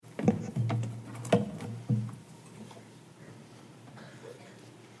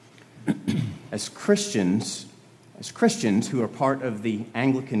as Christians who are part of the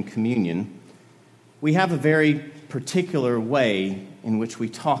Anglican Communion, we have a very particular way in which we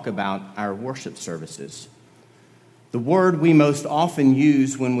talk about our worship services. The word we most often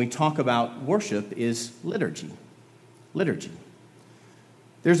use when we talk about worship is liturgy. Liturgy.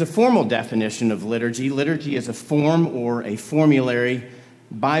 There's a formal definition of liturgy. Liturgy is a form or a formulary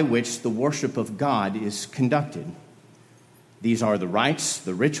by which the worship of God is conducted. These are the rites,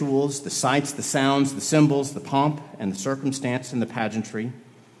 the rituals, the sights, the sounds, the symbols, the pomp, and the circumstance and the pageantry.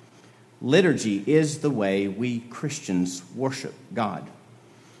 Liturgy is the way we Christians worship God.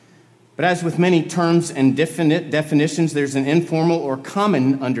 But as with many terms and definitions, there's an informal or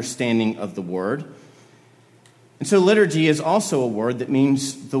common understanding of the word. And so liturgy is also a word that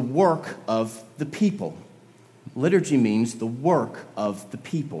means the work of the people. Liturgy means the work of the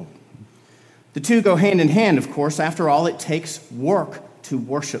people. The two go hand in hand, of course. After all, it takes work to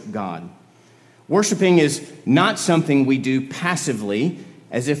worship God. Worshiping is not something we do passively,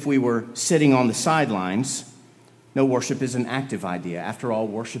 as if we were sitting on the sidelines. No, worship is an active idea. After all,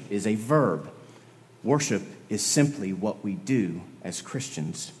 worship is a verb. Worship is simply what we do as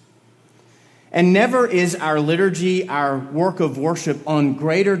Christians. And never is our liturgy, our work of worship, on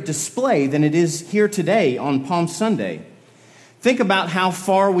greater display than it is here today on Palm Sunday. Think about how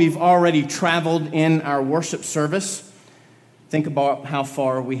far we've already traveled in our worship service. Think about how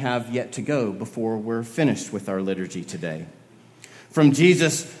far we have yet to go before we're finished with our liturgy today. From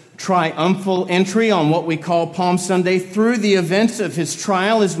Jesus' triumphal entry on what we call Palm Sunday, through the events of his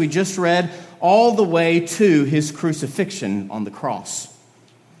trial, as we just read, all the way to his crucifixion on the cross.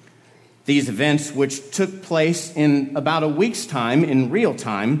 These events, which took place in about a week's time, in real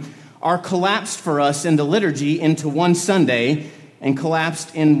time, are collapsed for us in the liturgy into one Sunday, and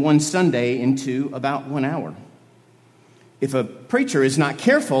collapsed in one Sunday into about 1 hour. If a preacher is not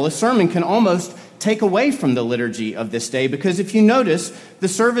careful, a sermon can almost take away from the liturgy of this day, because if you notice, the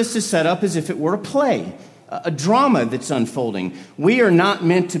service is set up as if it were a play, a drama that's unfolding. We are not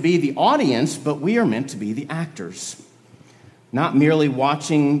meant to be the audience, but we are meant to be the actors. Not merely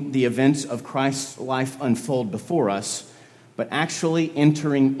watching the events of Christ's life unfold before us, but actually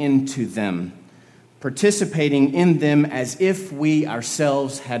entering into them, participating in them as if we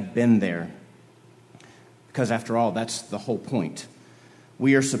ourselves had been there. Because after all, that's the whole point.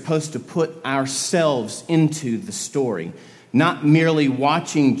 We are supposed to put ourselves into the story, not merely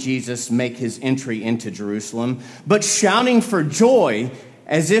watching Jesus make his entry into Jerusalem, but shouting for joy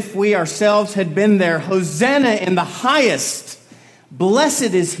as if we ourselves had been there. Hosanna in the highest!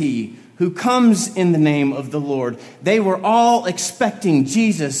 Blessed is he who comes in the name of the Lord. They were all expecting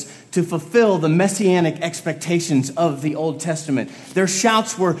Jesus to fulfill the messianic expectations of the Old Testament. Their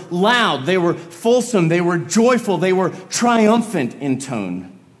shouts were loud, they were fulsome, they were joyful, they were triumphant in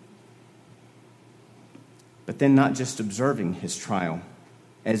tone. But then not just observing his trial,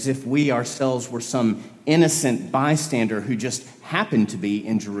 as if we ourselves were some innocent bystander who just happened to be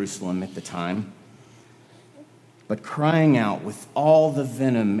in Jerusalem at the time, but crying out with all the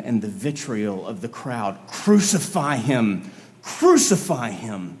venom and the vitriol of the crowd, "Crucify him! Crucify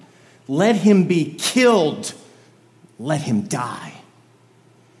him! Let him be killed! Let him die!"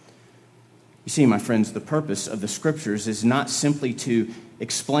 You see, my friends, the purpose of the Scriptures is not simply to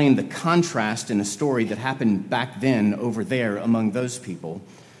explain the contrast in a story that happened back then over there among those people.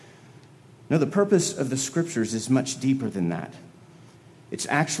 No, the purpose of the Scriptures is much deeper than that. It's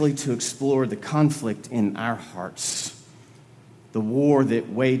actually to explore the conflict in our hearts, the war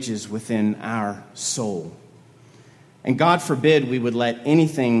that wages within our soul. And God forbid we would let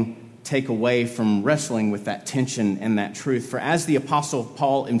anything take away from wrestling with that tension and that truth. For as the Apostle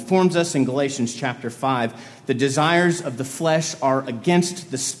Paul informs us in Galatians chapter 5, the desires of the flesh are against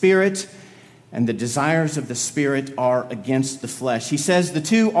the Spirit, and the desires of the Spirit are against the flesh. He says the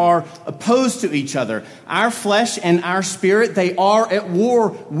two are opposed to each other. Our flesh and our spirit, they are at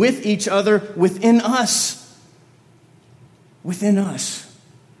war with each other within us. Within us.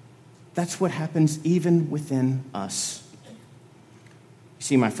 That's what happens even within us. You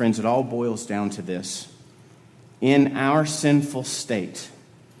see, my friends, it all boils down to this. In our sinful state,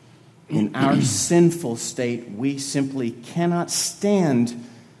 we simply cannot stand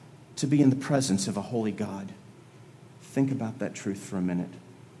to be in the presence of a holy God. Think about that truth for a minute.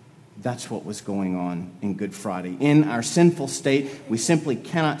 That's what was going on in Good Friday. In our sinful state, we simply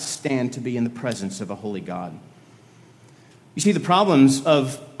cannot stand to be in the presence of a holy God. You see, the problems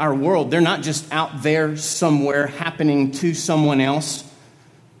of our world, they're not just out there somewhere happening to someone else.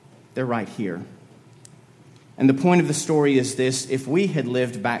 They're right here. And the point of the story is this: if we had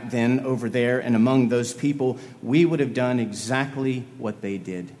lived back then over there and among those people, we would have done exactly what they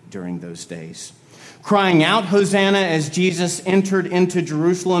did during those days. Crying out, Hosanna, as Jesus entered into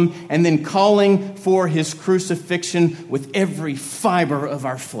Jerusalem, and then calling for his crucifixion with every fiber of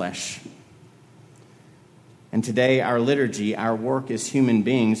our flesh. And today, our liturgy, our work as human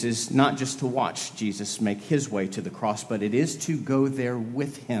beings, is not just to watch Jesus make his way to the cross, but it is to go there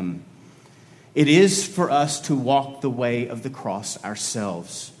with him. It is for us to walk the way of the cross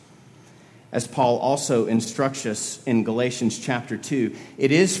ourselves. As Paul also instructs us in Galatians chapter 2,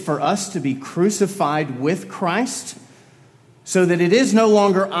 it is for us to be crucified with Christ, so that it is no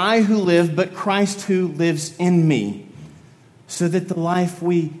longer I who live, but Christ who lives in me, so that the life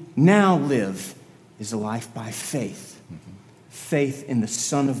we now live is a life by faith. Faith in the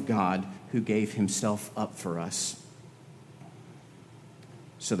Son of God who gave himself up for us.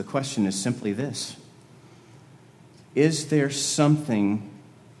 So the question is simply this: is there something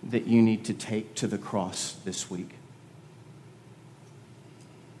that you need to take to the cross this week?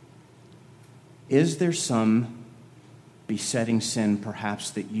 Is there some besetting sin perhaps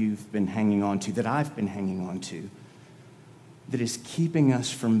that you've been hanging on to, that I've been hanging on to, that is keeping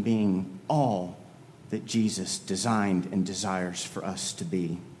us from being all that Jesus designed and desires for us to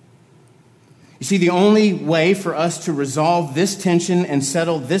be? You see, the only way for us to resolve this tension and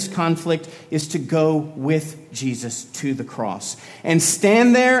settle this conflict is to go with Jesus to the cross and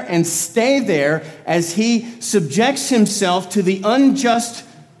stand there and stay there as he subjects himself to the unjust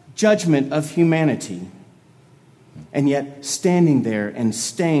judgment of humanity, and yet standing there and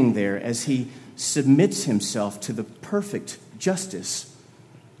staying there as he submits himself to the perfect justice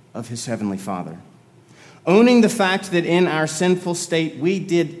of his heavenly Father. Owning the fact that in our sinful state we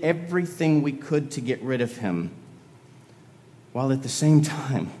did everything we could to get rid of him, while at the same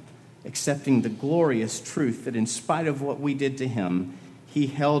time accepting the glorious truth that in spite of what we did to him, he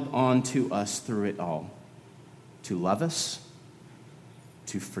held on to us through it all, to love us,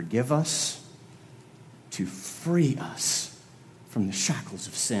 to forgive us, to free us from the shackles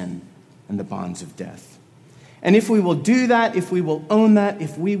of sin and the bonds of death. And if we will do that, if we will own that,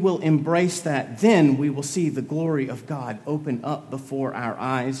 if we will embrace that, then we will see the glory of God open up before our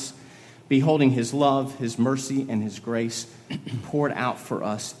eyes, beholding his love, his mercy, and his grace poured out for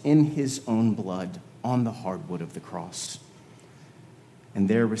us in his own blood on the hardwood of the cross. And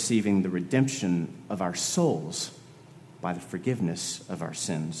there receiving the redemption of our souls by the forgiveness of our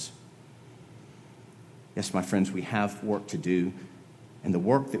sins. Yes, my friends, we have work to do. And the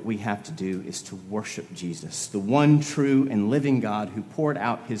work that we have to do is to worship Jesus, the one true and living God who poured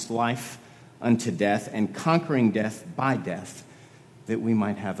out his life unto death and conquering death by death, that we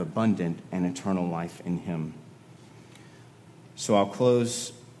might have abundant and eternal life in him. So I'll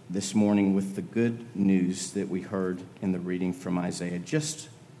close this morning with the good news that we heard in the reading from Isaiah, just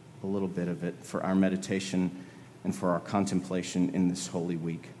a little bit of it for our meditation and for our contemplation in this Holy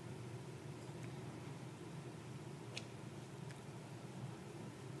Week.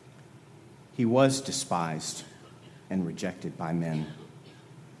 He was despised and rejected by men.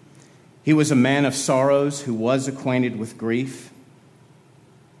 He was a man of sorrows who was acquainted with grief,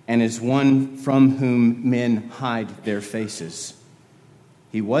 and is one from whom men hide their faces.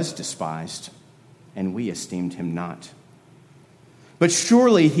 He was despised, and we esteemed him not. But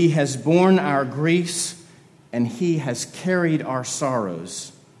surely he has borne our griefs, and he has carried our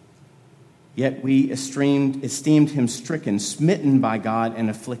sorrows. Yet we esteemed him stricken, smitten by God, and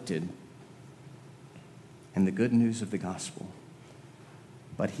afflicted. And the good news of the gospel: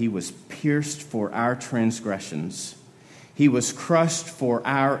 but he was pierced for our transgressions, he was crushed for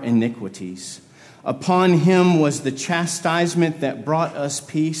our iniquities. Upon him was the chastisement that brought us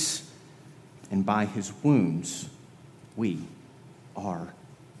peace, and by his wounds we are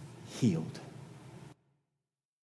healed.